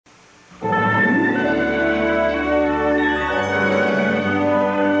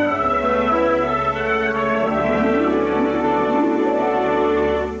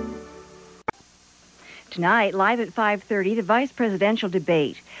Tonight, live at 5:30, the vice presidential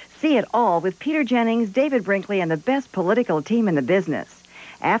debate. See it all with Peter Jennings, David Brinkley, and the best political team in the business.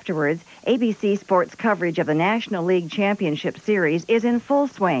 Afterwards, ABC Sports coverage of the National League Championship Series is in full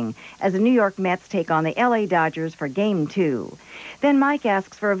swing as the New York Mets take on the LA Dodgers for Game 2. Then Mike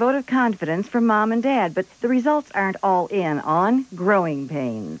asks for a vote of confidence from Mom and Dad, but the results aren't all in on growing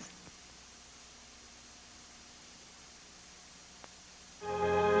pains.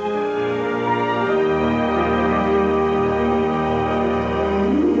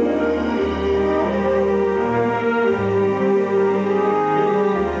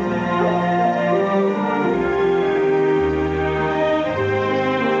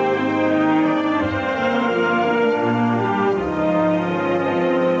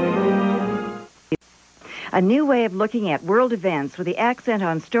 A new way of looking at world events with the accent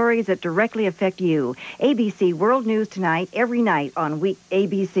on stories that directly affect you. ABC World News Tonight, every night on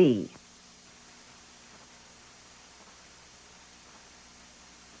ABC.